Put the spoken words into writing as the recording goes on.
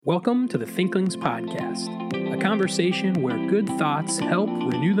Welcome to the Thinklings Podcast, a conversation where good thoughts help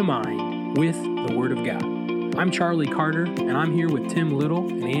renew the mind with the Word of God. I'm Charlie Carter, and I'm here with Tim Little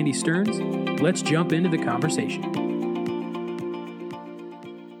and Andy Stearns. Let's jump into the conversation.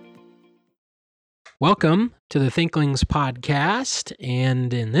 Welcome to the Thinklings Podcast,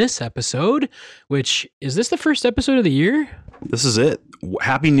 and in this episode, which, is this the first episode of the year? This is it.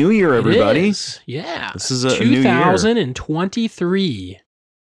 Happy New Year, everybody. It is. Yeah. This is a new year. 2023.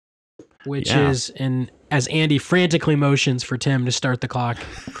 Which is, and as Andy frantically motions for Tim to start the clock.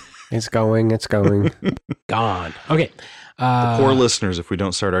 It's going. Gone. Okay. The poor listeners if we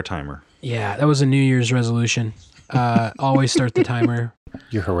don't start our timer. Yeah, that was a New Year's resolution. Always start the timer.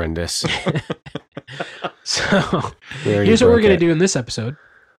 You're horrendous. So here's what we're going to do in this episode.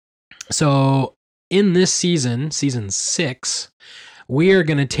 So in this season 6, we are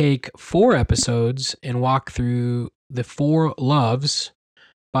going to take 4 episodes and walk through the 4 loves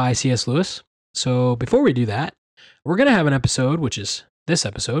by C.S. Lewis. So before we do that, we're going to have an episode, which is this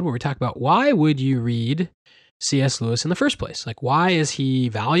episode, where we talk about why would you read C.S. Lewis in the first place? Like, why is he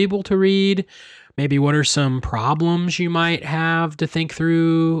valuable to read? Maybe what are some problems you might have to think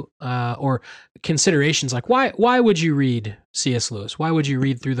through, or considerations like why would you read C.S. Lewis? Why would you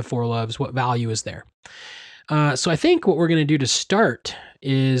read through the 4 loves? What value is there? So I think what we're going to do to start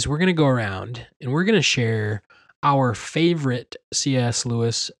is we're going to go around and we're going to share our favorite C.S.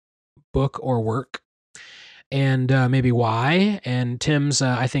 Lewis book or work, and maybe why. And Tim's,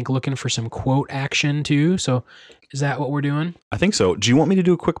 I think, looking for some quote action too. So is that what we're doing? I think so. Do you want me to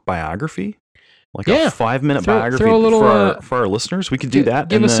do a quick biography? Like a 5-minute biography throw a little, for our listeners? We could do that.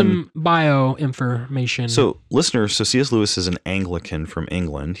 Give us some bio information. So listeners, C.S. Lewis is an Anglican from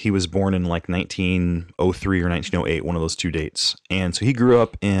England. He was born in like 1903 or 1908, one of those 2 dates. And so he grew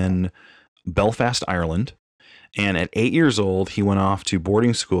up in Belfast, Ireland. And at 8 years old, he went off to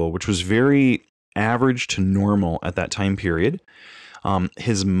boarding school, which was very average to normal at that time period.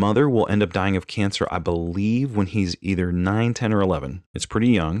 His mother will end up dying of cancer, I believe, when he's either 9, 10, or 11. It's pretty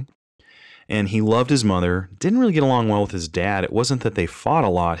young. And he loved his mother, didn't really get along well with his dad. It wasn't that they fought a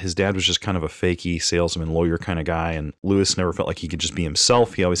lot. His dad was just kind of a fakey salesman, lawyer kind of guy. And Lewis never felt like he could just be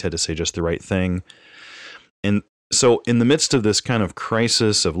himself. He always had to say just the right thing. And so in the midst of this kind of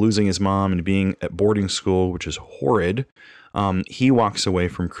crisis of losing his mom and being at boarding school, which is horrid, he walks away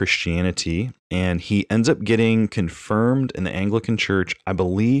from Christianity and he ends up getting confirmed in the Anglican Church. I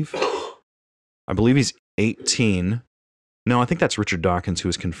believe he's 18. No, I think that's Richard Dawkins, who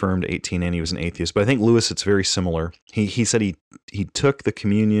was confirmed 18 and he was an atheist. But I think Lewis, it's very similar. He said he took the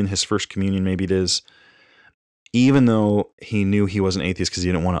communion, his first communion maybe it is, even though he knew he was an atheist because he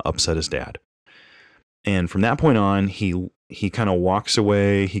didn't want to upset his dad. And from that point on, he kind of walks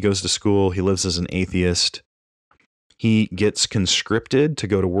away. He goes to school. He lives as an atheist. He gets conscripted to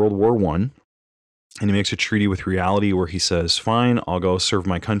go to World War I. And he makes a treaty with reality where he says, fine, I'll go serve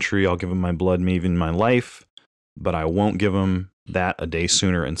my country. I'll give him my blood, maybe even my life, but I won't give him that a day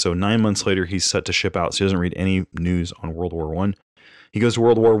sooner. And so 9 months later, he's set to ship out. So he doesn't read any news on World War I. He goes to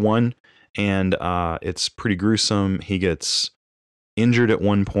World War I, and it's pretty gruesome. He gets injured at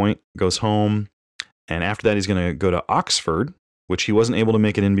one point, goes home. And after that, he's going to go to Oxford, which he wasn't able to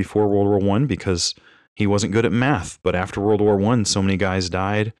make it in before World War I because he wasn't good at math. But after World War I, so many guys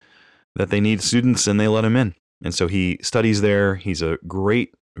died that they need students and they let him in. And so he studies there. He's a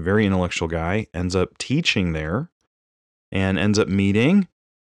great, very intellectual guy, ends up teaching there and ends up meeting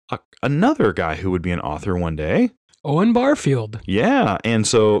another guy who would be an author one day. Owen Barfield. Yeah. And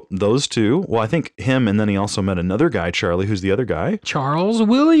so those two, well, I think him, and then he also met another guy, Charlie, who's the other guy? Charles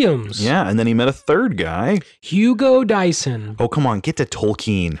Williams. Yeah. And then he met a third guy. Hugo Dyson. Oh, come on. Get to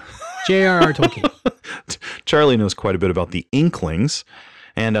Tolkien. J.R.R. Tolkien. Charlie knows quite a bit about the Inklings.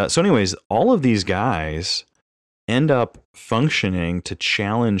 And so anyways, all of these guys end up functioning to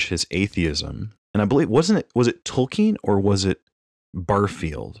challenge his atheism. And I believe, was it Tolkien or was it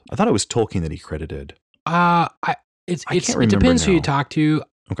Barfield? I thought it was Tolkien that he credited. It depends who you talk to.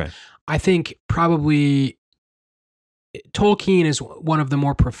 Okay. I think probably Tolkien is one of the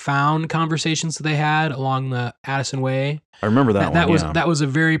more profound conversations that they had along the Addison Way. I remember that one. That was a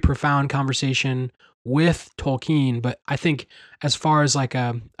very profound conversation with Tolkien, but I think as far as like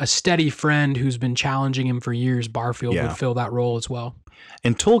a steady friend who's been challenging him for years, Barfield would fill that role as well.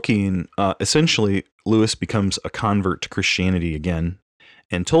 And Tolkien, essentially, Lewis becomes a convert to Christianity again.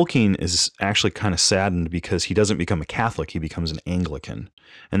 And Tolkien is actually kind of saddened because he doesn't become a Catholic, he becomes an Anglican.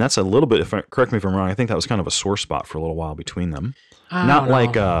 And that's a little bit, correct me if I'm wrong, I think that was kind of a sore spot for a little while between them. It's not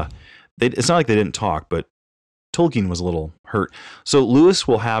like they didn't talk, but Tolkien was a little hurt. So Lewis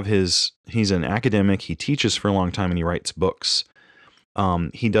will have he's an academic, he teaches for a long time and he writes books.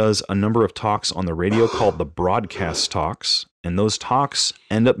 He does a number of talks on the radio called the Broadcast Talks, and those talks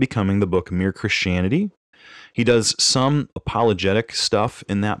end up becoming the book Mere Christianity. He does some apologetic stuff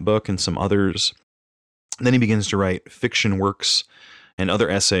in that book and some others. Then he begins to write fiction works and other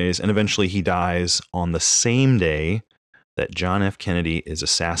essays, and eventually he dies on the same day that John F. Kennedy is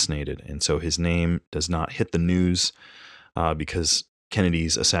assassinated. And so his name does not hit the news because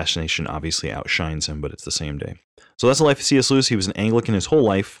Kennedy's assassination obviously outshines him, but it's the same day. So that's the life of C.S. Lewis. He was an Anglican his whole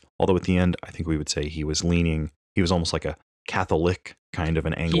life, although at the end, I think we would say he was almost like a Catholic kind of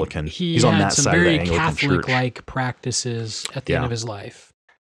an Anglican. He's on that side of the Anglican church. Catholic-like practices at the end of his life.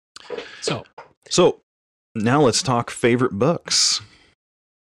 So now let's talk favorite books.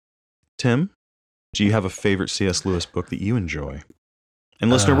 Tim, do you have a favorite C.S. Lewis book that you enjoy?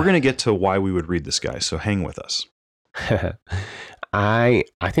 And listener, we're going to get to why we would read this guy, so hang with us. I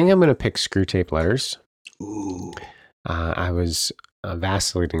think I'm going to pick Screwtape Letters. Ooh. I was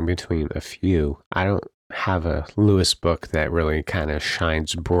vacillating between a few. I don't have a Lewis book that really kind of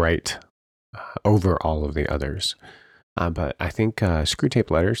shines bright over all of the others. But I think Screwtape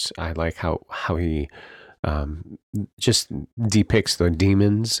Letters, I like how he just depicts the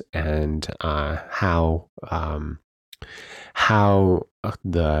demons and how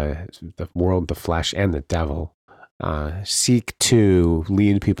the world, the flesh, and the devil seek to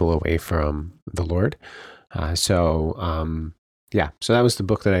lead people away from the Lord. So that was the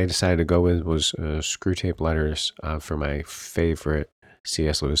book that I decided to go with, was Screwtape Letters for my favorite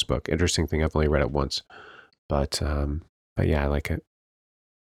C.S. Lewis book. Interesting thing, I've only read it once, but yeah, I like it.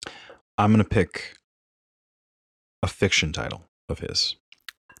 I'm going to pick a fiction title of his,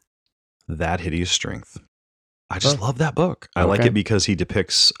 That Hideous Strength. I just love that book. I like it because he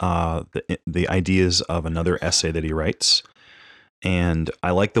depicts the ideas of another essay that he writes. And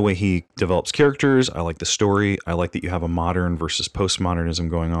I like the way he develops characters. I like the story. I like that you have a modern versus postmodernism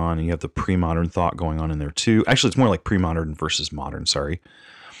going on, and you have the pre-modern thought going on in there too. Actually, it's more like pre-modern versus modern, sorry.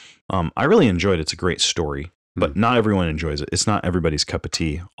 I really enjoyed it. It's a great story, but not everyone enjoys it. It's not everybody's cup of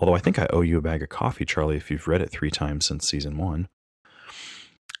tea. Although I think I owe you a bag of coffee, Charlie, if you've read it 3 times since season 1.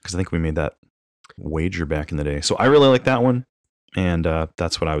 Because I think we made that wager back in the day. So I really like that one. And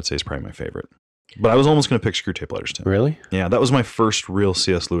that's what I would say is probably my favorite. But I was almost going to pick Screwtape Letters too. Really? Yeah, that was my first real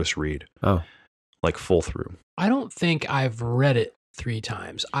C.S. Lewis read. Oh. Like full through. I don't think I've read it 3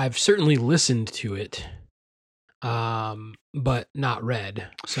 times. I've certainly listened to it, but not read.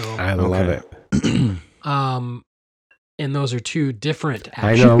 So I love it. And those are 2 different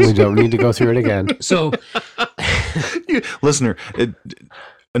actions. I know, we don't need to go through it again. So, listener,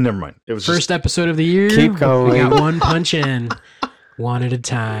 never mind. It was first episode of the year. Keep going. We got one punch in. One at a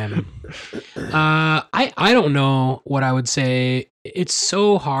time. I don't know what I would say. It's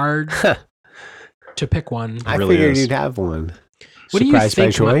so hard to pick one. I really figured you'd have one. What Surprised do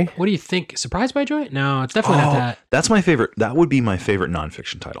you think? by Joy? What do you think? Surprised by Joy? No, it's definitely not that. That's my favorite. That would be my favorite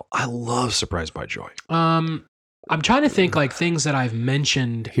nonfiction title. I love Surprised by Joy. I'm trying to think like things that I've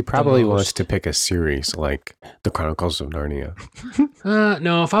mentioned. He probably wants to pick a series like The Chronicles of Narnia.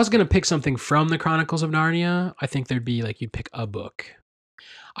 No, if I was going to pick something from The Chronicles of Narnia, I think there'd be like you'd pick a book.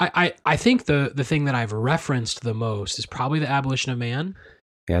 I think the thing that I've referenced the most is probably The Abolition of Man.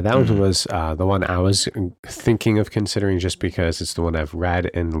 Yeah, that one was the one I was thinking of considering just because it's the one I've read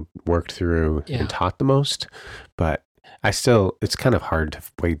and worked through and taught the most. But it's kind of hard to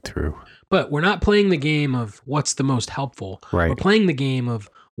wade through. But we're not playing the game of what's the most helpful. Right. We're playing the game of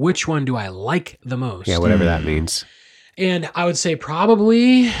which one do I like the most. Yeah, whatever that means. And I would say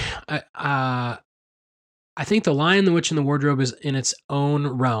probably, I think The Lion, the Witch, and the Wardrobe is in its own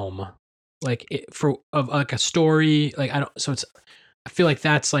realm, like a story. Like I feel like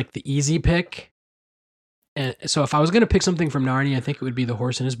that's like the easy pick. And so if I was gonna pick something from Narnia, I think it would be The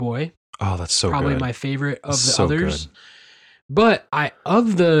Horse and His Boy. Oh, that's so probably good. My favorite of the so others. Good. But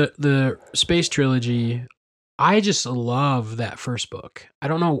of the Space Trilogy, I just love that first book. I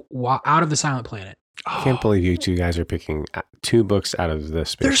don't know why. Out of the Silent Planet. I can't believe you 2 guys are picking 2 books out of the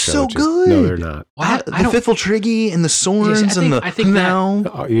Space They're Trilogy. so good. No, they're not. Well, the Fifiltriggy and the Sorns I think now.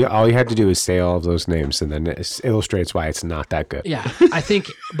 All you had to do is say all of those names, and then it illustrates why it's not that good. Yeah, I think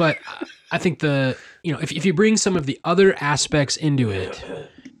if you bring some of the other aspects into it,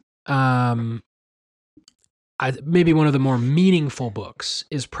 maybe one of the more meaningful books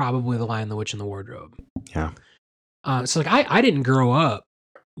is probably The Lion, the Witch, and the Wardrobe. Yeah. So like I didn't grow up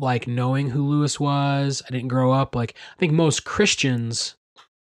like knowing who Lewis was. I didn't grow up like I think most Christians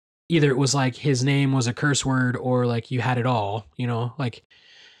either it was like his name was a curse word or like you had it all, like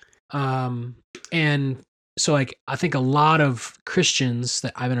and so like I think a lot of Christians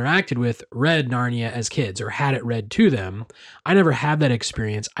that I've interacted with read Narnia as kids or had it read to them. I never had that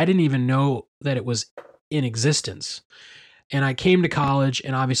experience. I didn't even know that it was in existence. And I came to college,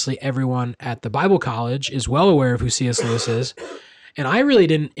 and obviously everyone at the Bible college is well aware of who C.S. Lewis is. And I really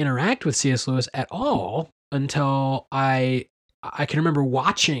didn't interact with C.S. Lewis at all until I can remember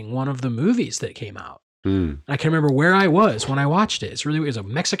watching one of the movies that came out. I can remember where I was when I watched it. It was a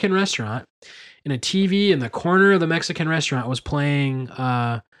Mexican restaurant, and a TV in the corner of the Mexican restaurant was playing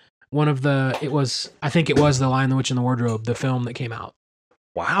I think it was The Lion, the Witch, and the Wardrobe, the film that came out.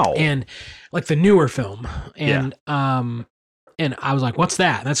 Wow. And like the newer film. And and I was like, what's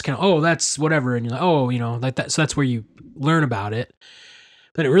that? And that's kind of, oh, that's whatever. And you're like, oh, like that. So that's where you learn about it.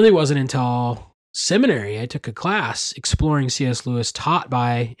 But it really wasn't until seminary I took a class exploring C.S. Lewis taught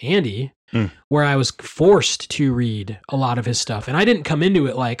by Andy, where I was forced to read a lot of his stuff. And I didn't come into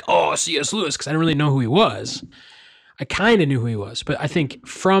it like, oh, C.S. Lewis, because I didn't really know who he was. I kind of knew who he was. But I think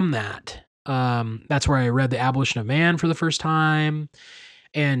from that, that's where I read The Abolition of Man for the first time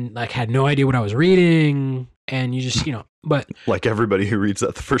and like had no idea what I was reading. And you just, but like everybody who reads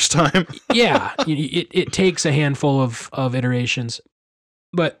that the first time. Yeah, it takes a handful of iterations.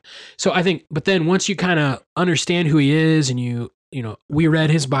 But so I think, but then once you kind of understand who he is and we read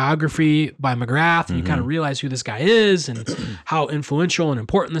his biography by McGrath and you kind of realize who this guy is and how influential and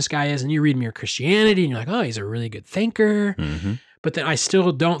important this guy is. And you read Mere Christianity and you're like, oh, he's a really good thinker. But then I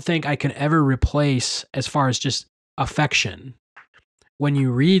still don't think I can ever replace, as far as just affection, when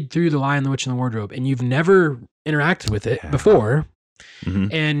you read through The Lion, the Witch, and the Wardrobe and you've never interacted with it before,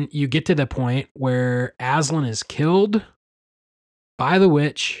 and you get to the point where Aslan is killed by the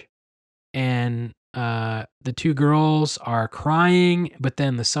witch and the two girls are crying, but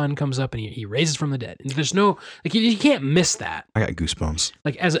then the son comes up and he raises from the dead. And there's no, like, you can't miss that. I got goosebumps.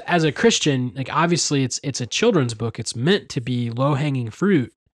 Like as a Christian, like obviously it's a children's book. It's meant to be low-hanging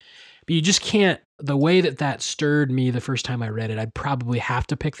fruit, but you just can't. The way that stirred me the first time I read it, I'd probably have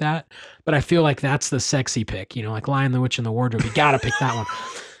to pick that. But I feel like that's the sexy pick, like Lion, the Witch, and the Wardrobe. You got to pick that one.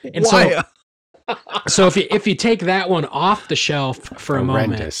 And Why? So if you take that one off the shelf for a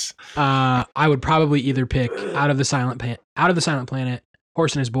moment, I would probably either pick Out of the Silent Planet,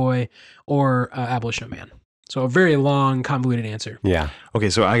 Horse and His Boy, or Abolition of Man. So a very long, convoluted answer. Yeah. Okay,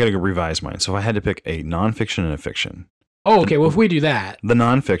 so I got to go revise mine. So if I had to pick a nonfiction and a fiction. Oh, okay. Well, if we do that, the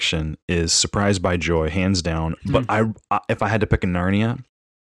nonfiction is Surprised by Joy, hands down. But if I had to pick a Narnia,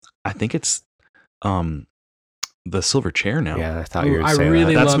 I think it's The Silver Chair now. Yeah, I thought you were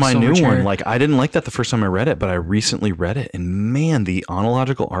saying that's my Silver new Chair. one. Like, I didn't like that the first time I read it, but I recently read it, and man, the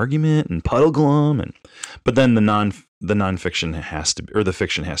ontological argument and Puddleglum, but then the nonfiction has to be, or the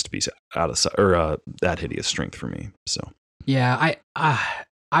fiction has to be out of sight, or That Hideous Strength for me. So yeah,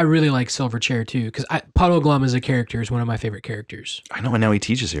 I really like Silver Chair too, because Puddleglum as a character is one of my favorite characters. I know, and now he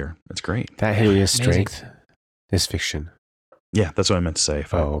teaches here. It's great. That Hideous Strength is fiction. Yeah, that's what I meant to say.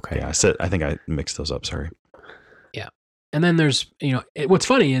 Okay. Yeah, I think I mixed those up. Sorry. Yeah, and then there's what's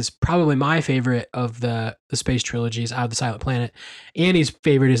funny is probably my favorite of the space trilogies, Out of the Silent Planet. Annie's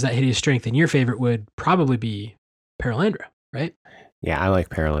favorite is That Hideous Strength, and your favorite would probably be Paralandra, right? Yeah, I like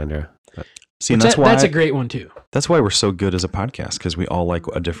Paralandra. But... See, and that's a great one too. That's why we're so good as a podcast, because we all like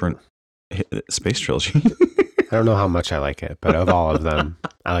a different space trilogy. I don't know how much I like it, but of all of them,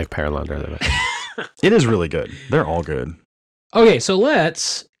 I like Paralandra the best. It is really good. They're all good. Okay, so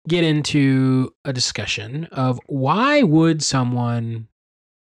let's get into a discussion of why would someone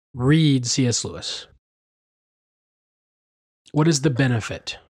read C.S. Lewis? What is the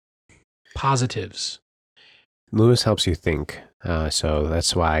benefit? Positives. Lewis helps you think. So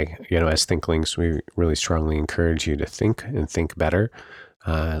that's why, as Thinklings, we really strongly encourage you to think and think better.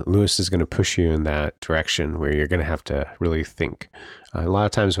 Lewis is going to push you in that direction where you're going to have to really think. A lot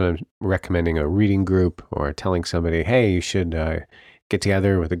of times when I'm recommending a reading group or telling somebody, hey, you should get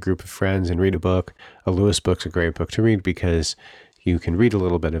together with a group of friends and read a book, a Lewis book's a great book to read because you can read a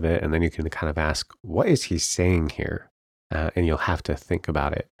little bit of it and then you can kind of ask, what is he saying here? And you'll have to think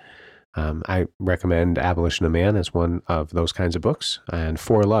about it. I recommend Abolition of Man as one of those kinds of books. And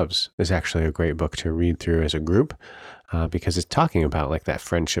Four Loves is actually a great book to read through as a group because it's talking about like that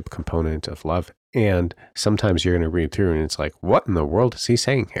friendship component of love. And sometimes you're going to read through and it's like, what in the world is he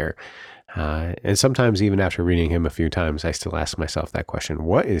saying here? And sometimes even after reading him a few times, I still ask myself that question,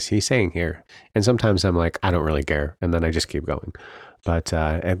 what is he saying here? And sometimes I'm like, I don't really care. And then I just keep going. But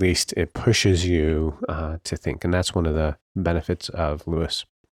at least it pushes you to think. And that's one of the benefits of Lewis.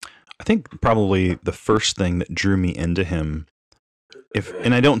 I think probably the first thing that drew me into him,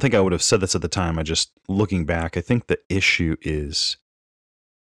 and I don't think I would have said this at the time, I just, looking back, I think the issue is,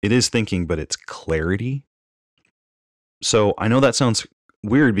 it is thinking, but it's clarity. So I know that sounds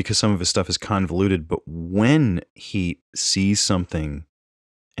weird because some of his stuff is convoluted, but when he sees something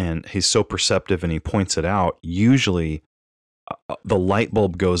and he's so perceptive and he points it out, usually the light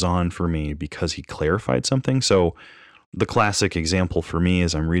bulb goes on for me because he clarified something. So the classic example for me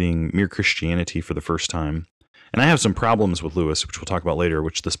is I'm reading Mere Christianity for the first time. And I have some problems with Lewis, which we'll talk about later,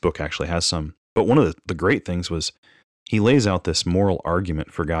 which this book actually has some. But one of the great things was he lays out this moral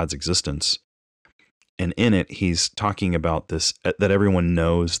argument for God's existence. And in it, he's talking about this, that everyone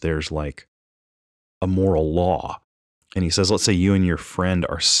knows there's like a moral law. And he says, let's say you and your friend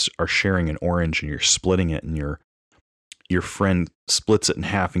are sharing an orange and you're splitting it, and your friend splits it in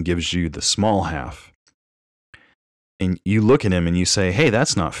half and gives you the small half. And you look at him and you say, hey,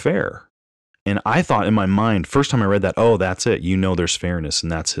 that's not fair. And I thought in my mind, first time I read that, oh, that's it. You know there's fairness,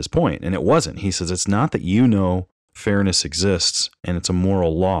 and that's his point. And it wasn't. He says, it's not that you know fairness exists and it's a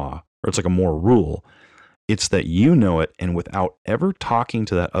moral law, or it's like a moral rule. It's that you know it, and without ever talking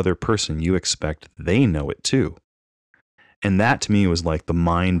to that other person, you expect they know it too. And that to me was like the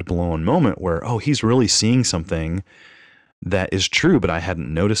mind-blown moment where, oh, he's really seeing something that is true, but I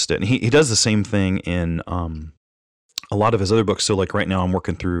hadn't noticed it. And he does the same thing in a lot of his other books. So like right now I'm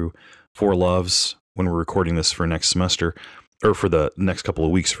working through Four Loves when we're recording this for next semester, or for the next couple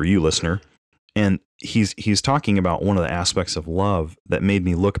of weeks for you, listener. And he's talking about one of the aspects of love that made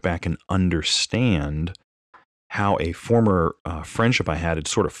me look back and understand how a former friendship I had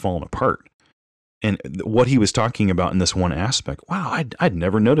sort of fallen apart. And what he was talking about in this one aspect, wow, I'd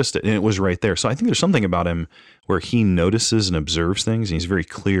never noticed it. And it was right there. So I think there's something about him where he notices and observes things, and he's very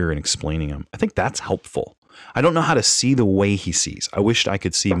clear in explaining them. I think that's helpful. I don't know how to see the way he sees. I wished I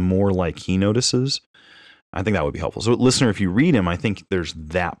could see more like he notices. I think that would be helpful. So listener, if you read him, I think there's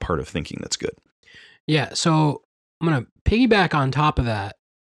that part of thinking that's good. Yeah. So I'm going to piggyback on top of that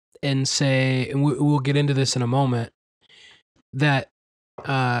and say, and we'll get into this in a moment, that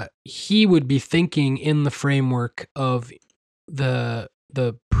he would be thinking in the framework of the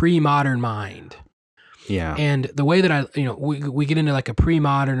pre-modern mind. Yeah. And the way that we get into like a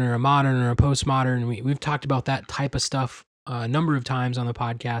pre-modern or a modern or a postmodern, we've talked about that type of stuff a number of times on the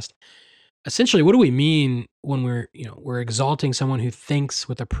podcast. Essentially, what do we mean when we're exalting someone who thinks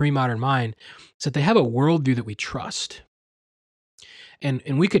with a pre-modern mind? It's that they have a worldview that we trust.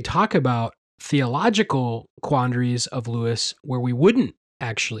 And we could talk about theological quandaries of Lewis where we wouldn't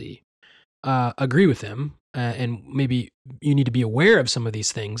actually agree with him, and maybe you need to be aware of some of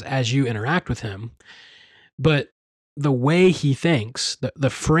these things as you interact with him. But the way he thinks, the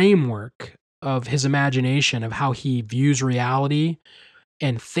framework of his imagination of how he views reality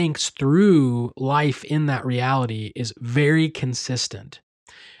and thinks through life in that reality is very consistent.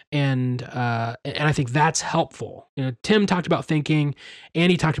 And I think that's helpful. Tim talked about thinking,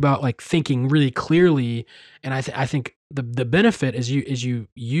 and he talked about like thinking really clearly. And I think the benefit is you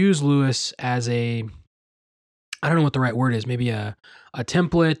use Lewis as I don't know what the right word is, maybe a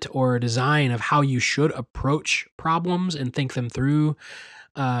template or a design of how you should approach problems and think them through.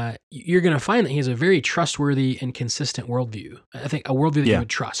 You're going to find that he has a very trustworthy and consistent worldview. I think a worldview that you would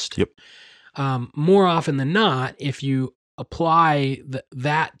trust. Yep. More often than not, if you apply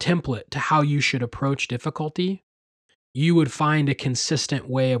that template to how you should approach difficulty, you would find a consistent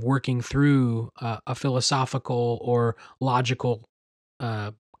way of working through a philosophical or logical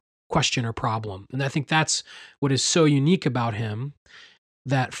question or problem. And I think that's what is so unique about him,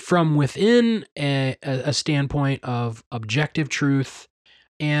 that from within a standpoint of objective truth,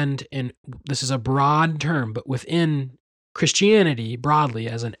 and this is a broad term, but within Christianity broadly,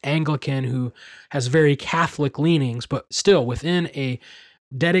 as an Anglican who has very Catholic leanings, but still within a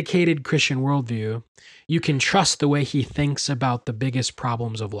dedicated Christian worldview, you can trust the way he thinks about the biggest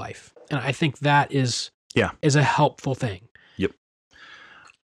problems of life. And I think that is a helpful thing. Yep.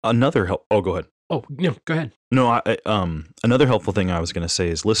 Oh, go ahead. Oh, no, go ahead. No, another helpful thing I was going to say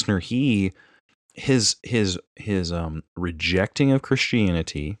is, listener, his rejecting of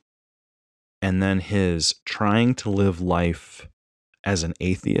Christianity, and then his trying to live life as an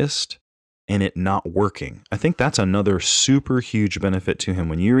atheist and it not working. I think that's another super huge benefit to him.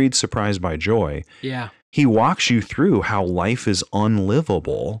 When you read Surprised by Joy, he walks you through how life is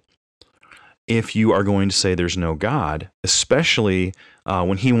unlivable if you are going to say there's no God, especially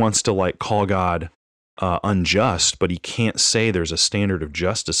when he wants to like call God unjust, but he can't say there's a standard of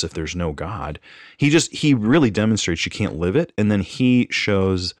justice if there's no God. He really demonstrates you can't live it. And then he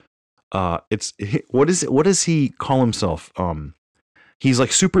shows what does he call himself? He's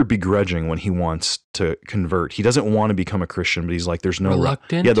like super begrudging when he wants to convert. He doesn't want to become a Christian, but he's like, there's no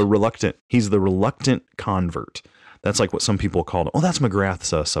reluctant. He's the reluctant convert. That's like what some people call it. Oh, that's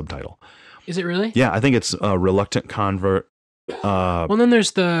McGrath's subtitle. Is it really? Yeah, I think it's a Reluctant Convert. Well, then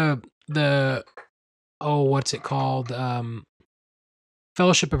there's the what's it called?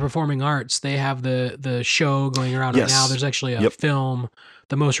 Fellowship of Performing Arts. They have the show going around right now. Yes. There's actually a Yep. film,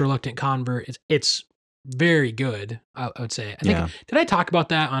 The Most Reluctant Convert. It's very good, I would say. I think Yeah. did I talk about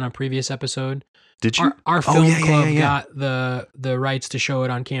that on a previous episode? Did you? Our film yeah, club yeah. got the rights to show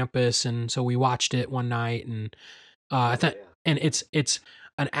it on campus, and so we watched it one night, and I thought, and it's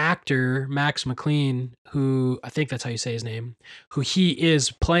an actor, Max McLean, who I think that's how you say his name, who he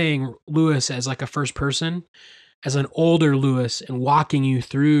is playing Lewis as like a first person, as an older Lewis, and walking you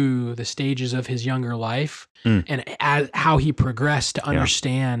through the stages of his younger life and as how he progressed to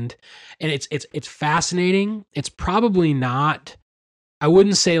understand. And it's fascinating. It's probably not, I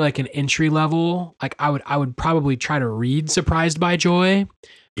wouldn't say like an entry level. Like I would probably try to read Surprised by Joy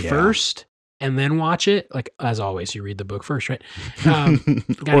first and then watch it. Like as always, you read the book first, right? Got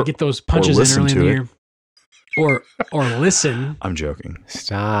to get those punches in early in the year. Or listen. I'm joking.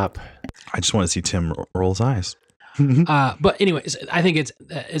 Stop. I just want to see Tim roll his eyes. But anyways, I think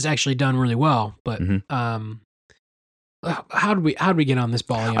it's actually done really well. But how did we get on this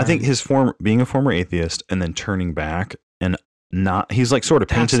ball? I think his being a former atheist and then turning back and not, he's like sort of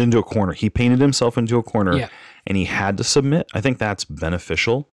painted into a corner. He painted himself into a corner and he had to submit. I think that's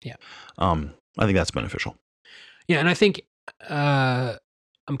beneficial. Yeah. I think that's beneficial. Yeah. And I think,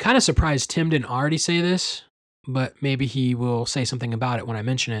 I'm kind of surprised Tim didn't already say this, but maybe he will say something about it when I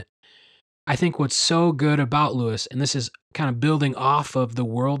mention it. I think what's so good about Lewis, and this is kind of building off of the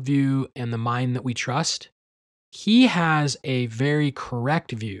worldview and the mind that we trust, he has a very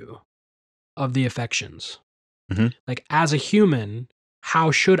correct view of the affections. Mm-hmm. Like as a human,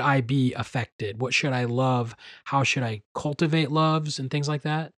 how should I be affected? What should I love? How should I cultivate loves and things like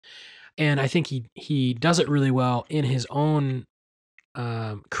that? And I think he does it really well in his own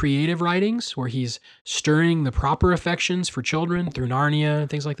creative writings, where he's stirring the proper affections for children through Narnia and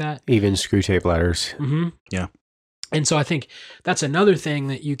things like that. Even Screwtape Letters. Mm-hmm. Yeah. And so I think that's another thing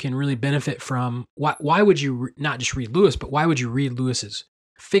that you can really benefit from. Why would you not just read Lewis, but why would you read Lewis's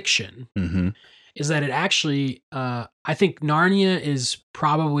fiction? Mm-hmm. Is that it actually, I think Narnia is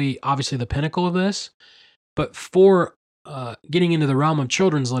probably obviously the pinnacle of this, but for getting into the realm of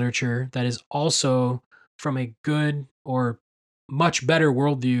children's literature that is also from a good or much better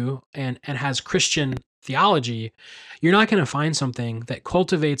worldview and has Christian theology, you're not going to find something that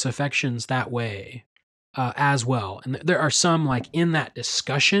cultivates affections that way as well. And there are some like in that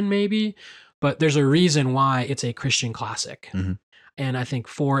discussion maybe, but there's a reason why it's a Christian classic. Mm-hmm. And I think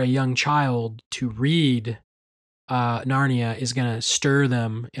for a young child to read Narnia is going to stir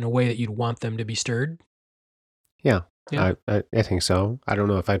them in a way that you'd want them to be stirred. Yeah. Yeah. I think so. I don't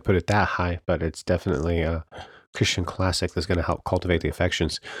know if I'd put it that high, but it's definitely a Christian classic that's going to help cultivate the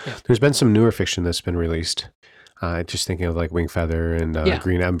affections. Yeah. There's been some newer fiction that's been released. Just thinking of like Wingfeather and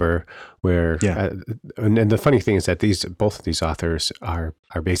Green Ember, where and the funny thing is that both of these authors are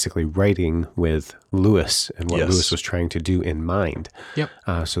basically writing with Lewis and what Lewis was trying to do in mind. Yep.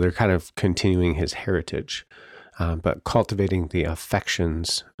 So they're kind of continuing his heritage, but cultivating the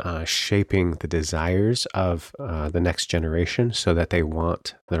affections, shaping the desires of the next generation so that they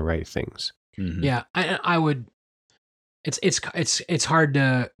want the right things. Mm-hmm. Yeah, I would. It's hard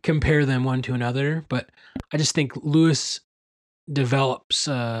to compare them one to another, but I just think Lewis develops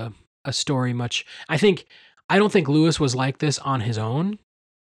a story much. I don't think Lewis was like this on his own,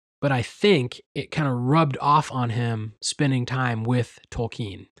 but I think it kind of rubbed off on him spending time with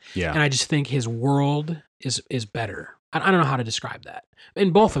Tolkien. Yeah, and I just think his world is better. I don't know how to describe that.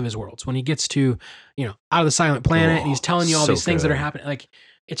 In both of his worlds, when he gets to Out of the Silent Planet, and he's telling you all these things that are happening, like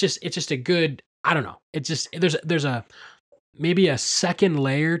it's just a good. I don't know. It's just there's a maybe a second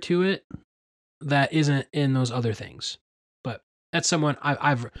layer to it that isn't in those other things. But that's someone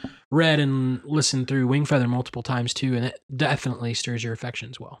I've read and listened through Wingfeather multiple times too, and it definitely stirs your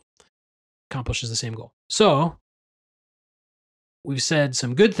affections well. Accomplishes the same goal. So we've said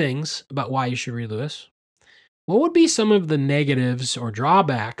some good things about why you should read Lewis. What would be some of the negatives or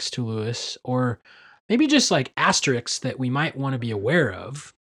drawbacks to Lewis, or maybe just like asterisks that we might want to be aware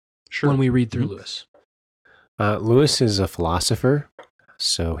of when we read through Lewis? Lewis is a philosopher,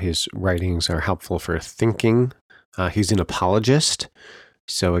 so his writings are helpful for thinking. He's an apologist,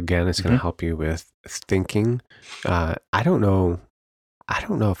 so again, it's going to help you with thinking. I don't know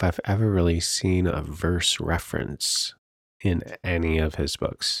if I've ever really seen a verse reference in any of his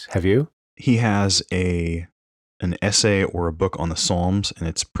books. Have you? He has an essay or a book on the Psalms, and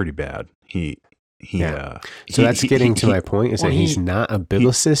it's pretty bad. So that's getting to my point, is that he's not a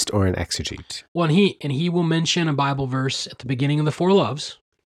biblicist or an exegete. Well, and he will mention a Bible verse at the beginning of the Four Loves,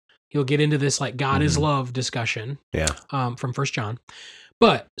 He'll get into this like God is Mhm. love discussion Yeah. from First John.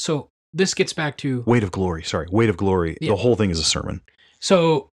 But so this gets back to Weight of Glory. Sorry, Weight of Glory. Yeah. The whole thing is a sermon.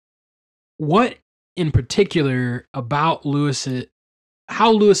 so what in particular about Lewis,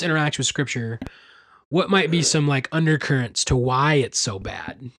 how Lewis interacts with Scripture. What might be some like undercurrents to why it's so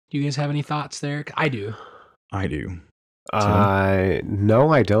bad? Do you guys have any thoughts there? I do. I do.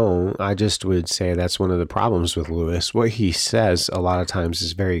 No, I don't. I just would say that's one of the problems with Lewis. What he says a lot of times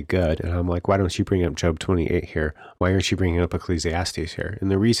is very good. And I'm like, why don't you bring up Job 28 here? Why aren't you bringing up Ecclesiastes here? And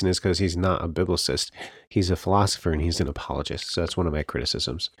the reason is because he's not a biblicist. He's a philosopher and he's an apologist. So that's one of my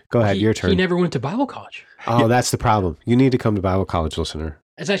criticisms. Go ahead, your turn. He never went to Bible college. Oh, that's the problem. You need to come to Bible college, listener.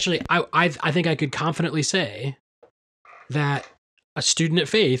 It's actually, I think I could confidently say that a student at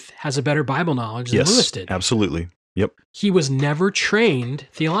Faith has a better Bible knowledge than Lewis Yes, did. absolutely. Yep. He was never trained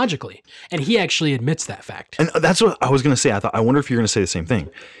theologically, and he actually admits that fact. And that's what I was going to say. I wonder if you're going to say the same thing.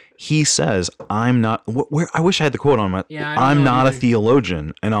 He says, "I'm not." Where I wish I had the quote on my. Yeah, I don't I'm know not a either.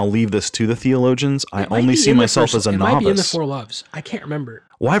 theologian, and I'll leave this to the theologians. I It might only be see in the myself first- as a it might be in the novice. Four Loves. I can't remember.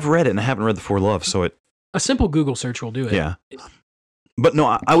 Well, I've read it, and I haven't read the Four Loves, so it. A simple Google search will do it. Yeah. But no,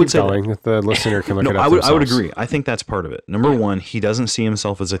 I would Keep say going. The listener can look no. it up I would themselves. agree. I think that's part of it. Number Yeah. one, he doesn't see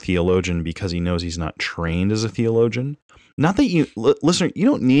himself as a theologian because he knows he's not trained as a theologian. Not that you, listener, you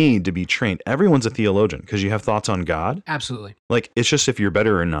don't need to be trained. Everyone's a theologian because you have thoughts on God. Absolutely. Like, it's just if you're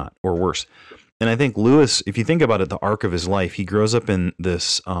better or not, or worse. And I think Lewis, if you think about it, the arc of his life, he grows up in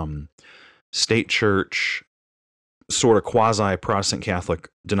this state church, sort of quasi-Protestant Catholic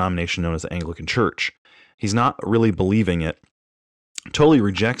denomination known as the Anglican Church. He's not really believing it, totally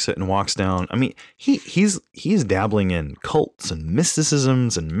rejects it, and walks down. I mean, he's dabbling in cults and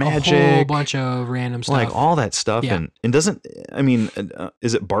mysticisms and magic. A whole bunch of random stuff. Like all that stuff. Yeah. And doesn't, I mean,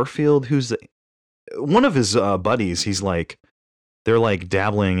 is it Barfield who's one of his buddies? He's like, they're like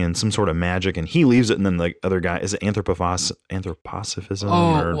dabbling in some sort of magic, and he leaves it, and then the other guy, is it anthroposophism?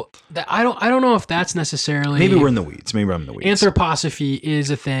 Or well, I don't know if that's necessarily. maybe we're in the weeds. Maybe I'm in the weeds. Anthroposophy is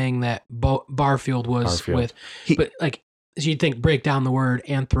a thing that Barfield was Barfield. with, He- but like as you'd think, break down the word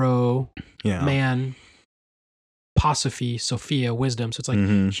anthro, Yeah. man, posophy, Sophia, wisdom. So it's like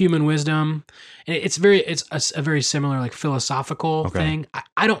Mhm. human wisdom, and it's a very similar like philosophical Okay. thing.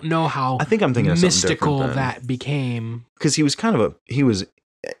 I don't know how I think I'm thinking of something mystical different then. that became. Because he was kind of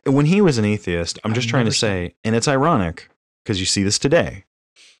when he was an atheist, I'm just I've trying to never say, and it's ironic because you see this today.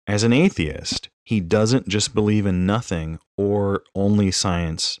 As an atheist, he doesn't just believe in nothing or only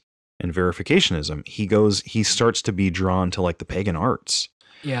science and verificationism. He starts to be drawn to like the pagan arts.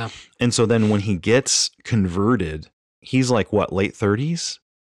 Yeah, And so then when he gets converted, he's like what, late 30s?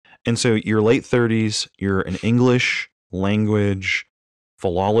 And so you're late 30s, you're an English language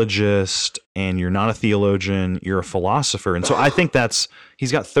philologist, and you're not a theologian, you're a philosopher. And so I think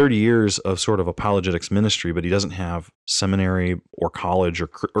he's got 30 years of sort of apologetics ministry, but he doesn't have seminary or college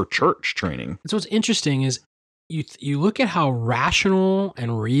or church training. so what's interesting is you look at how rational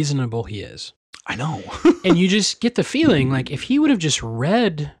and reasonable he is. I know. And you just get the feeling like if he would have just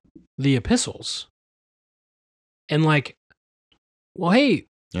read the epistles and like, well, hey,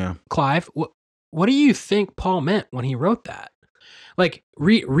 Yeah. Clive, what do you think Paul meant when he wrote that? Like,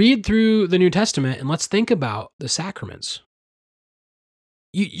 read through the New Testament and let's think about the sacraments.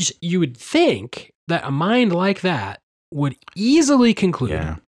 You would think that a mind like that would easily conclude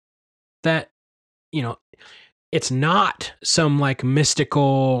Yeah. that, it's not some like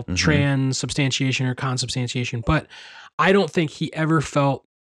mystical Mhm. transubstantiation or consubstantiation, but I don't think he ever felt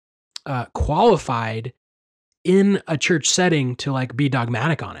qualified in a church setting to like be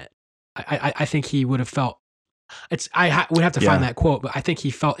dogmatic on it. I think he would have felt would have to find Yeah. that quote, but I think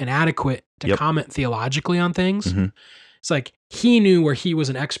he felt inadequate to Yep. comment theologically on things. Mhm. It's like he knew where he was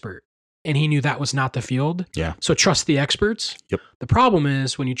an expert and he knew that was not the field. Yeah. So trust the experts. Yep. The problem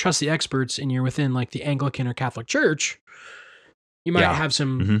is when you trust the experts and you're within like the Anglican or Catholic Church, you might Yeah. have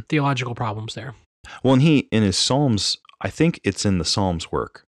some Mhm. theological problems there. Well, and he, in his Psalms, I think it's in the Psalms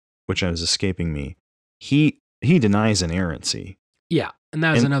work, which is escaping me. He denies inerrancy. Yeah. And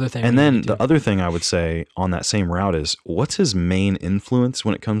that was another thing. And we then need the to- other thing I would say on that same route is, what's his main influence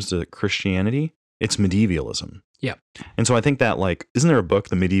when it comes to Christianity? It's medievalism. Yep. And so I think that, like, isn't there a book,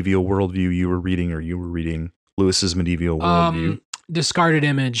 The Medieval Worldview, you were reading Lewis's Medieval Worldview? Discarded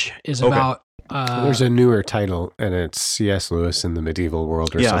Image is Okay. about There's a newer title, and it's C.S. Lewis in the Medieval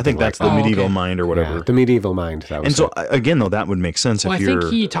World, or Yeah, something I think that's like the that. medieval okay. mind or whatever. Yeah, the Medieval Mind. That was And so, it. again, though, that would make sense well, I if you're...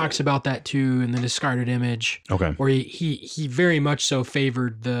 think he talks about that too in the Discarded Image, Okay. where he very much so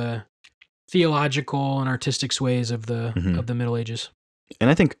favored the theological and artistic sways of the Mhm. of the Middle Ages. And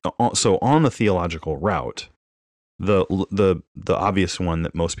I think, so on the theological route, The obvious one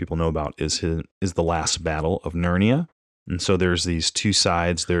that most people know about is the last battle of Narnia. And so there's these two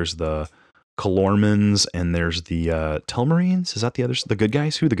sides. There's the Calormans and there's the Telmarines. Is that the good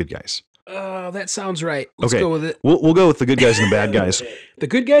guys? Who are the good guys? That sounds right. Let's Okay. go with it. We'll go with the good guys and the bad guys. The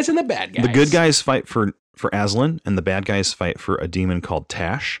good guys and the bad guys. The good guys fight for Aslan, and the bad guys fight for a demon called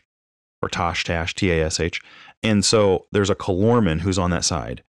Tash, or Tash, Tash. And so there's a Calorman who's on that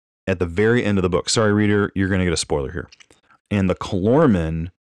side at the very end of the book. Sorry, reader, you're going to get a spoiler here. And the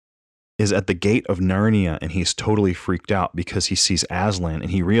Calorman is at the gate of Narnia, and he's totally freaked out because he sees Aslan, and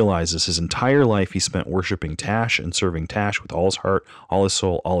he realizes his entire life he spent worshiping Tash and serving Tash with all his heart, all his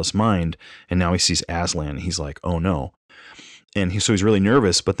soul, all his mind, and now he sees Aslan, and he's like, oh no. And so he's really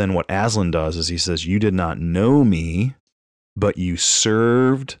nervous, but then what Aslan does is he says, you did not know me, but you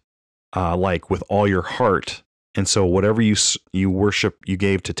served like with all your heart, and so whatever you worship, you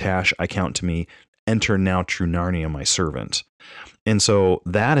gave to Tash, I count to me. Enter now true Narnia, my servant. And so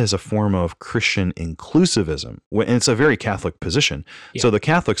that is a form of Christian inclusivism. And it's a very Catholic position. Yeah. So the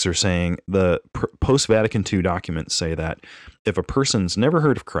Catholics are saying, the post-Vatican II documents say that if a person's never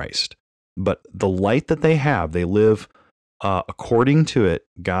heard of Christ, but the light that they have, they live according to it,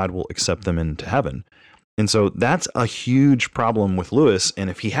 God will accept them into heaven. And so that's a huge problem with Lewis. And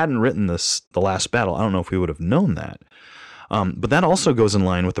if he hadn't written The Last Battle, I don't know if we would have known that. But that also goes in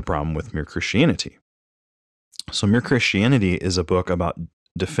line with the problem with Mere Christianity. So Mere Christianity is a book about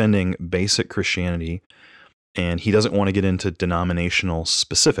defending basic Christianity, and he doesn't want to get into denominational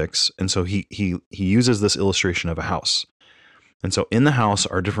specifics. And so he uses this illustration of a house. And so in the house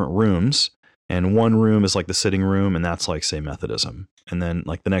are different rooms, and one room is like the sitting room, and that's like, say, Methodism. And then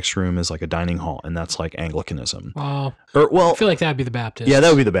like the next room is like a dining hall, and that's like Anglicanism. Well, I feel like that'd be the Baptist. Yeah, that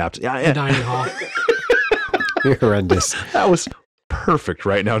would be the Baptist. Yeah, the dining hall. You're horrendous. That was perfect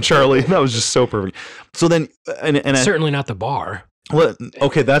right now, Charlie. That was just so perfect. So then, and certainly not the bar. Well,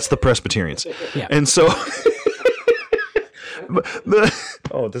 okay, that's the Presbyterians. Yeah. And so,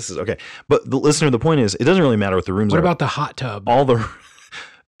 this is okay. But the listener, the point is, it doesn't really matter what the rooms are. What about the hot tub? All the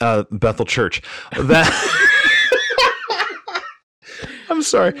Bethel Church. That I'm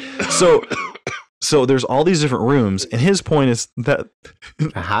sorry. So there's all these different rooms, and his point is that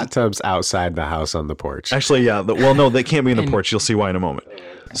the hot tub's outside the house on the porch. Actually, yeah. Well, no, they can't be in the porch. You'll see why in a moment.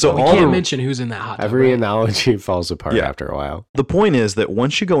 So we can't mention who's in that hot tub. Every analogy falls apart after a while. The point is that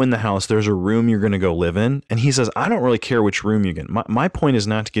once you go in the house, there's a room you're going to go live in. And he says, I don't really care which room you get. My point is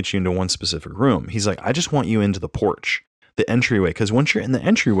not to get you into one specific room. He's like, I just want you into the porch, the entryway. Because once you're in the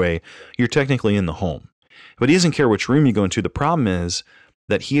entryway, you're technically in the home. But he doesn't care which room you go into. The problem is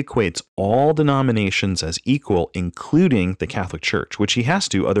that he equates all denominations as equal, including the Catholic Church, which he has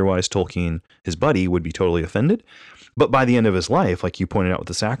to. Otherwise, Tolkien, his buddy, would be totally offended. But by the end of his life, like you pointed out with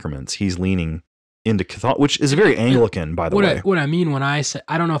the sacraments, he's leaning into Catholic, which is very Anglican, by the way. What I mean when I said,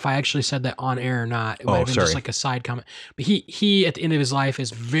 I don't know if I actually said that on air or not. It might have been just like a side comment. But he at the end of his life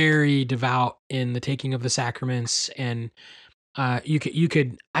is very devout in the taking of the sacraments, and you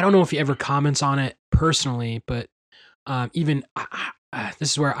could I don't know if he ever comments on it personally, but even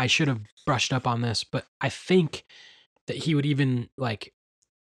this is where I should have brushed up on this, but I think that he would even like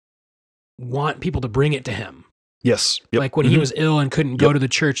want people to bring it to him. Yes. Yep. Like when he was ill and couldn't go to the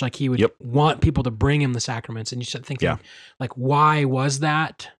church, like he would want people to bring him the sacraments. And you start thinking, like, why was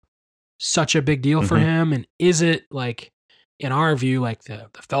that such a big deal for him? And is it like, in our view, like the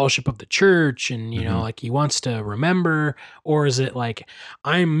fellowship of the church and, you know, like he wants to remember, or is it like,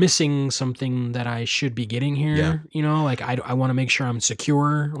 I'm missing something that I should be getting here? You know, like I want to make sure I'm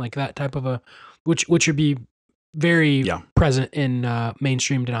secure, like that type of which would be very present in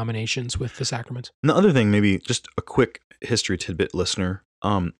mainstream denominations with the sacraments. And the other thing, maybe just a quick history tidbit, listener.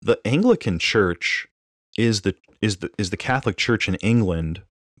 The Anglican Church is the Catholic Church in England,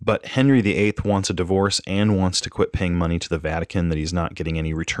 but Henry VIII wants a divorce and wants to quit paying money to the Vatican that he's not getting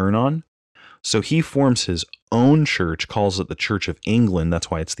any return on. So he forms his own church, calls it the Church of England. That's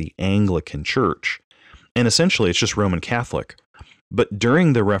why it's the Anglican Church. And essentially, it's just Roman Catholic. But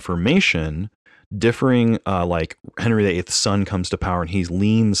during the Reformation, differing, like Henry VIII's son comes to power and he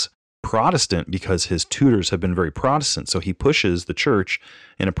leans Protestant because his tutors have been very Protestant. So he pushes the church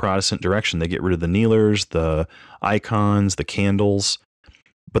in a Protestant direction. They get rid of the kneelers, the icons, the candles.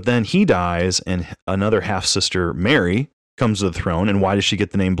 But then he dies and another half-sister, Mary, comes to the throne. And why does she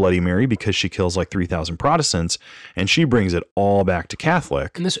get the name Bloody Mary? Because she kills like 3,000 Protestants, and she brings it all back to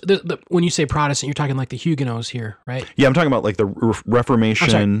Catholic. And this, when you say Protestant, you're talking like the Huguenots here, right? Yeah, I'm talking about like the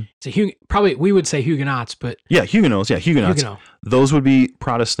Reformation. Probably we would say Huguenots, but yeah, Huguenots. Yeah, Huguenots. Those would be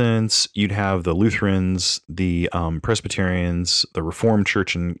Protestants. You'd have the Lutherans, the Presbyterians, the Reformed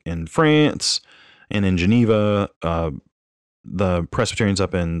Church in France, and in Geneva, the Presbyterians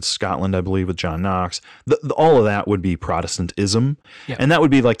up in Scotland, I believe, with John Knox. All of that would be Protestantism, and that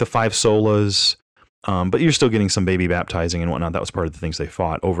would be like the five solas. But you're still getting some baby baptizing and whatnot. That was part of the things they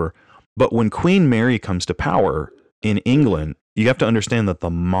fought over. But when Queen Mary comes to power in England, you have to understand that the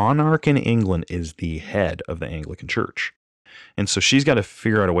monarch in England is the head of the Anglican Church. And so she's got to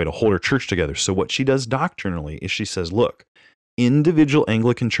figure out a way to hold her church together. So what she does doctrinally is she says, look, individual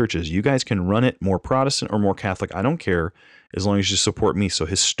Anglican churches, you guys can run it more Protestant or more Catholic. I don't care as long as you support me. So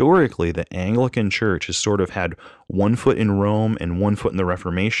historically, the Anglican Church has sort of had one foot in Rome and one foot in the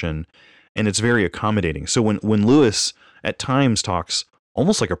Reformation, and it's very accommodating. So when Lewis at times talks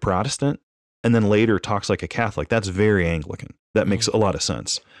almost like a Protestant and then later talks like a Catholic, that's very Anglican. That makes a lot of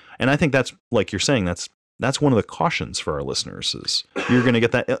sense. And I think that's, like you're saying, that's one of the cautions for our listeners is you're going to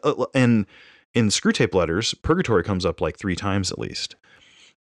get that. And in Screwtape Letters, purgatory comes up like 3 times at least.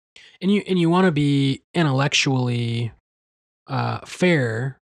 And you want to be intellectually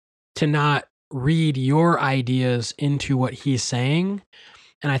fair to not read your ideas into what he's saying.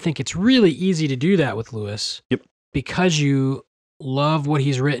 And I think it's really easy to do that with Lewis. Yep. Because you love what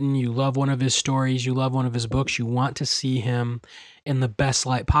he's written, you love one of his stories, you love one of his books, you want to see him in the best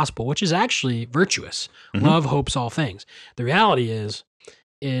light possible, which is actually virtuous. Mm-hmm. Love hopes all things. The reality is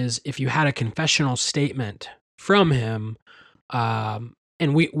if you had a confessional statement from him, and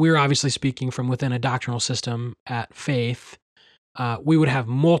we're obviously speaking from within a doctrinal system at Faith, we would have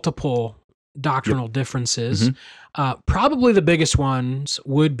multiple doctrinal differences. Mm-hmm. Probably the biggest ones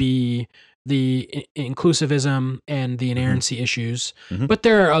would be the inclusivism and the inerrancy issues. Mm-hmm. But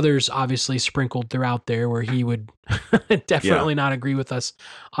there are others obviously sprinkled throughout there where he would definitely not agree with us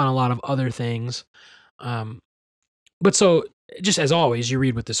on a lot of other things. But so just as always, you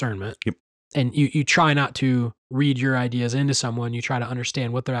read with discernment. Yep. And you try not to read your ideas into someone. You try to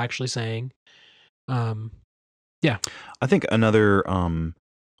understand what they're actually saying. Yeah. I think another,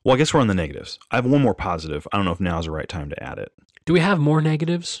 well, I guess we're on the negatives. I have one more positive. I don't know if now's the right time to add it. Do we have more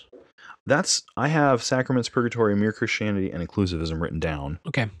negatives? I have sacraments, purgatory, mere Christianity, and inclusivism written down.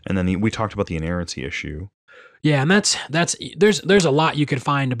 Okay. And then we talked about the inerrancy issue. Yeah, and that's there's a lot you could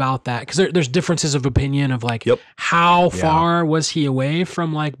find about that because there's differences of opinion of like how far was he away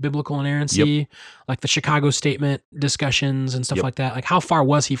from like biblical inerrancy, like the Chicago Statement discussions and stuff like that. Like how far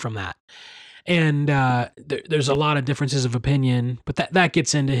was he from that? And there's a lot of differences of opinion, but that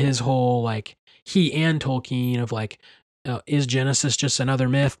gets into his whole like he and Tolkien of like is Genesis just another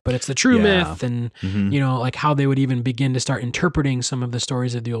myth, but it's the true myth, and you know like how they would even begin to start interpreting some of the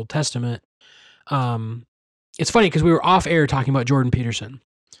stories of the Old Testament. It's funny because we were off air talking about Jordan Peterson.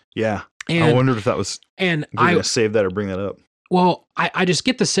 Yeah. And I wondered if that was, and I going to save that or bring that up. Well, I just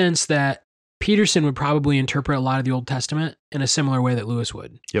get the sense that Peterson would probably interpret a lot of the Old Testament in a similar way that Lewis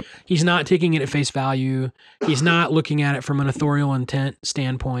would. Yep. He's not taking it at face value. He's not looking at it from an authorial intent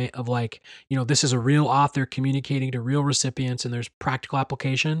standpoint of like, you know, this is a real author communicating to real recipients and there's practical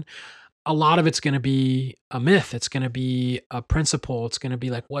application. A lot of it's going to be a myth. It's going to be a principle. It's going to be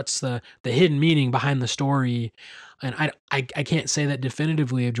like, what's the hidden meaning behind the story? And I can't say that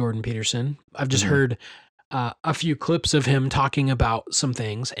definitively of Jordan Peterson. I've just heard a few clips of him talking about some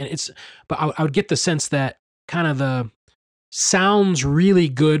things, and but I would get the sense that kind of the sounds really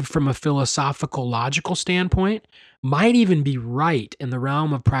good from a philosophical, logical standpoint, might even be right in the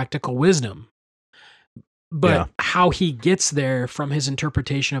realm of practical wisdom. But how he gets there from his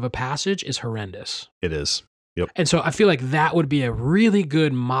interpretation of a passage is horrendous. It is. Yep. And so I feel like that would be a really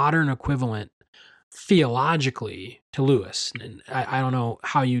good modern equivalent theologically to Lewis. And I don't know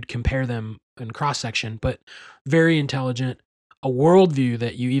how you'd compare them in cross-section, but very intelligent, a worldview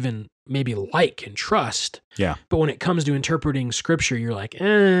that you even maybe like and trust. Yeah. But when it comes to interpreting scripture, you're like, I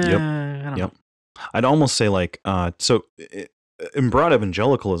don't know. I'd almost say like, so in broad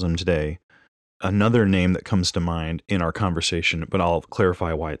evangelicalism today, another name that comes to mind in our conversation, but I'll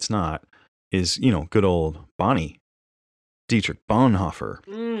clarify why it's not, is, you know, good old Dietrich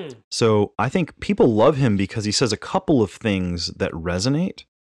Bonhoeffer. So I think people love him because he says a couple of things that resonate.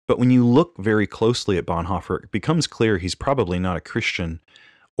 But when you look very closely at Bonhoeffer, it becomes clear he's probably not a Christian,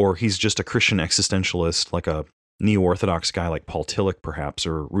 or he's just a Christian existentialist, like a neo-Orthodox guy like Paul Tillich, perhaps,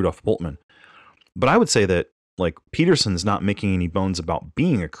 or Rudolf Bultmann. But I would say that like Peterson's not making any bones about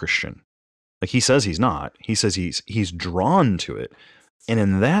being a Christian. Like he says he's not. He says he's drawn to it. And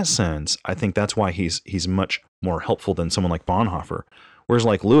in that sense, I think that's why he's much more helpful than someone like Bonhoeffer. Whereas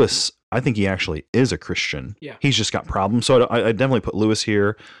like Lewis, I think he actually is a Christian. Yeah. He's just got problems. So I definitely put Lewis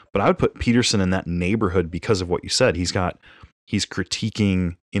here, but I would put Peterson in that neighborhood because of what you said. He's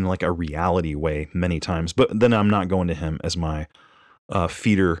critiquing in like a reality way many times, but then I'm not going to him as my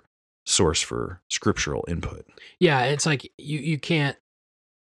feeder source for scriptural input. Yeah, it's like you can't.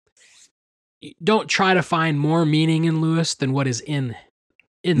 Don't try to find more meaning in Lewis than what is in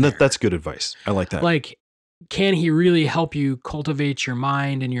there. That's good advice. I like that. Like, can he really help you cultivate your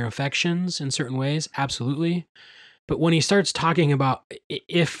mind and your affections in certain ways? Absolutely. But when he starts talking about,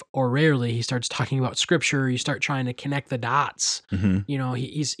 if or rarely he starts talking about scripture, you start trying to connect the dots. Mm-hmm. You know,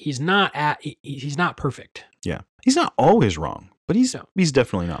 he's not perfect. Yeah, he's not always wrong, but he's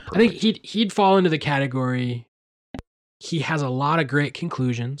definitely not perfect. I think he'd fall into the category. He has a lot of great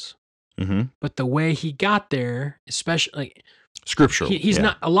conclusions, but the way he got there, especially like scriptural, he's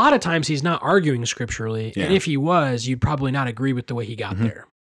not. A lot of times he's not arguing scripturally, and if he was, you'd probably not agree with the way he got there.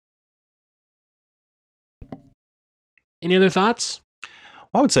 Any other thoughts?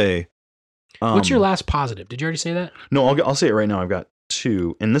 I would say. What's your last positive? Did you already say that? No, I'll say it right now. I've got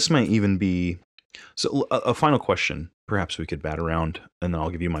two, and this might even be. So a final question, perhaps we could bat around, and then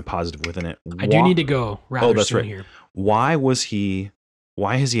I'll give you my positive within it. I do need to go rather soon here. Why has he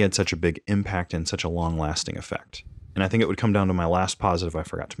had such a big impact and such a long-lasting effect? And I think it would come down to my last positive I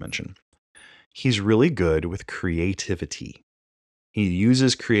forgot to mention. He's really good with creativity. He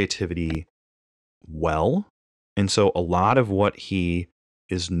uses creativity well, and so a lot of what he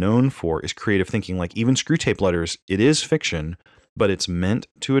is known for is creative thinking. Like even Screwtape Letters, it is fiction, but it's meant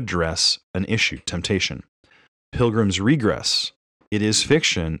to address an issue, temptation. Pilgrim's Regress, it is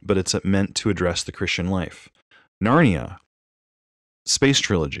fiction, but it's meant to address the Christian life. Narnia, Space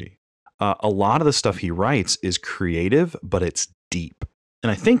Trilogy, a lot of the stuff he writes is creative, but it's deep. And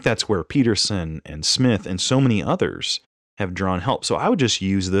I think that's where Peterson and Smith and so many others have drawn help. So I would just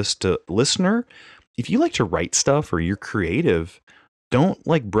use this to listener. If you like to write stuff or you're creative, don't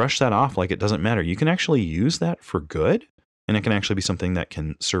like brush that off like it doesn't matter. You can actually use that for good, and it can actually be something that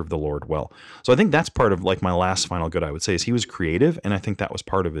can serve the Lord well. So I think that's part of like my last final good, I would say, is he was creative, and I think that was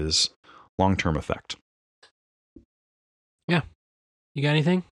part of his long-term effect. Yeah. You got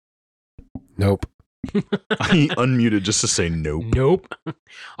anything? Nope. I unmuted just to say nope. Nope.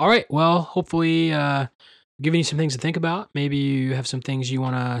 All right. Well, hopefully giving you some things to think about. Maybe you have some things you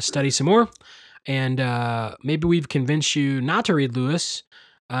want to study some more. And maybe we've convinced you not to read Lewis.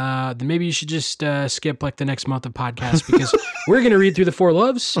 Then maybe you should just skip like the next month of podcast because we're going to read through the Four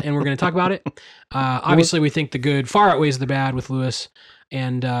Loves and we're going to talk about it. Obviously, we think the good far outweighs the bad with Lewis.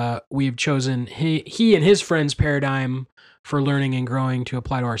 And we've chosen he and his friends' paradigm for learning and growing to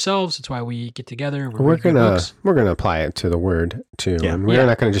apply to ourselves. That's why we get together. We're gonna apply it to the Word too, and we're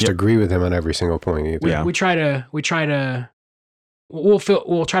not gonna just agree with him on every single point either. We try to.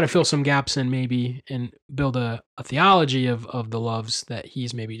 We'll try to fill some gaps in maybe and build a theology of the loves that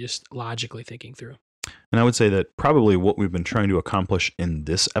he's maybe just logically thinking through. And I would say that probably what we've been trying to accomplish in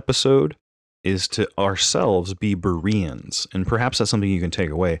this episode is to ourselves be Bereans. And perhaps that's something you can take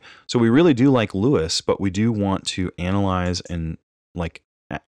away. So we really do like Lewis, but we do want to analyze and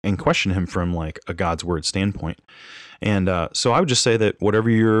question him from like a God's word standpoint. And so I would just say that whatever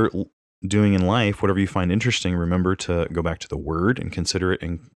you're doing in life, whatever you find interesting, remember to go back to the word and consider it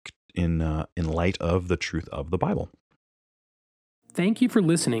in light of the truth of the Bible. Thank you for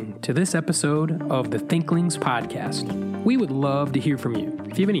listening to this episode of the Thinklings Podcast. We would love to hear from you.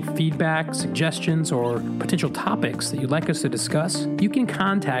 If you have any feedback, suggestions, or potential topics that you'd like us to discuss, you can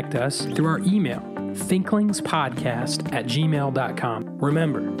contact us through our email, thinklingspodcast@gmail.com.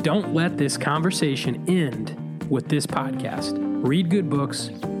 Remember, don't let this conversation end with this podcast. Read good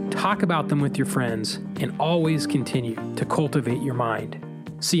books, talk about them with your friends, and always continue to cultivate your mind.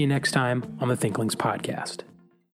 See you next time on the Thinklings Podcast.